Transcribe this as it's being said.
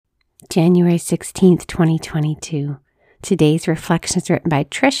January 16th, 2022. Today's reflection is written by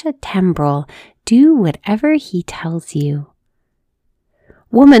Trisha Tembrell. Do whatever he tells you.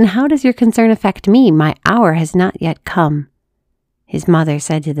 Woman, how does your concern affect me? My hour has not yet come. His mother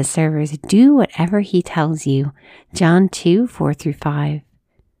said to the servers, do whatever he tells you. John 2:4-5. I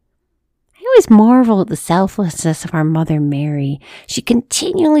always marvel at the selflessness of our mother Mary. She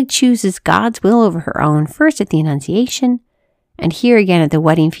continually chooses God's will over her own, first at the Annunciation, and here again at the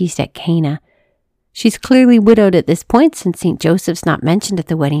wedding feast at Cana. She's clearly widowed at this point, since St. Joseph's not mentioned at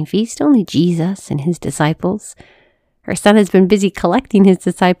the wedding feast, only Jesus and his disciples. Her son has been busy collecting his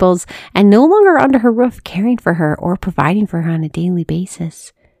disciples and no longer under her roof, caring for her or providing for her on a daily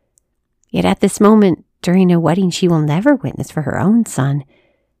basis. Yet at this moment, during a wedding she will never witness for her own son,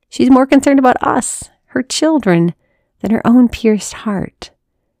 she's more concerned about us, her children, than her own pierced heart.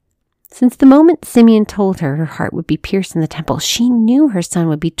 Since the moment Simeon told her heart would be pierced in the temple, she knew her son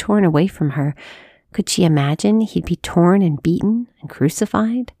would be torn away from her. Could she imagine he'd be torn and beaten and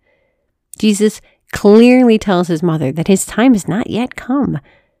crucified? Jesus clearly tells his mother that his time has not yet come.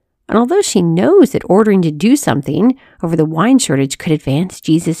 And although she knows that ordering to do something over the wine shortage could advance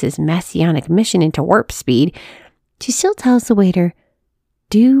Jesus' messianic mission into warp speed, she still tells the waiter,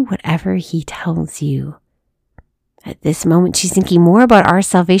 do whatever he tells you. At this moment, she's thinking more about our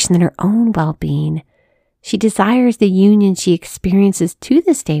salvation than her own well-being. She desires the union she experiences to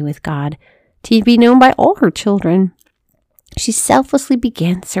this day with God to be known by all her children. She selflessly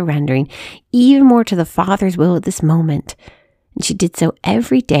began surrendering even more to the Father's will at this moment, and she did so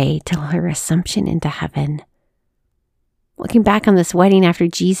every day till her assumption into heaven. Looking back on this wedding after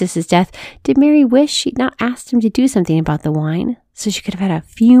Jesus' death, did Mary wish she'd not asked him to do something about the wine so she could have had a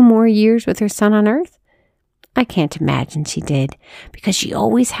few more years with her son on earth? I can't imagine she did, because she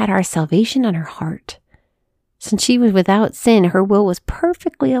always had our salvation on her heart. Since she was without sin, her will was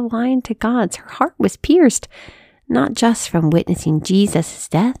perfectly aligned to God's. Her heart was pierced, not just from witnessing Jesus'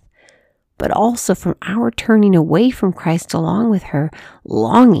 death, but also from our turning away from Christ along with her,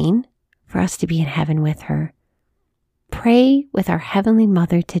 longing for us to be in heaven with her. Pray with our Heavenly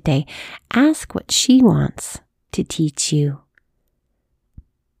Mother today. Ask what she wants to teach you.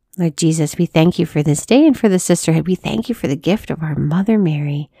 Lord Jesus, we thank you for this day and for the sisterhood. We thank you for the gift of our Mother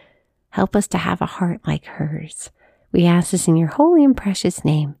Mary. Help us to have a heart like hers. We ask this in your holy and precious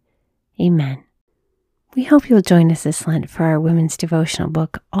name. Amen. We hope you'll join us this Lent for our women's devotional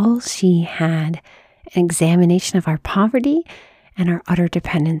book, All She Had, an examination of our poverty and our utter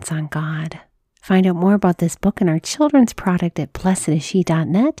dependence on God. Find out more about this book and our children's product at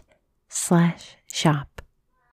blessedisshe.net/shop.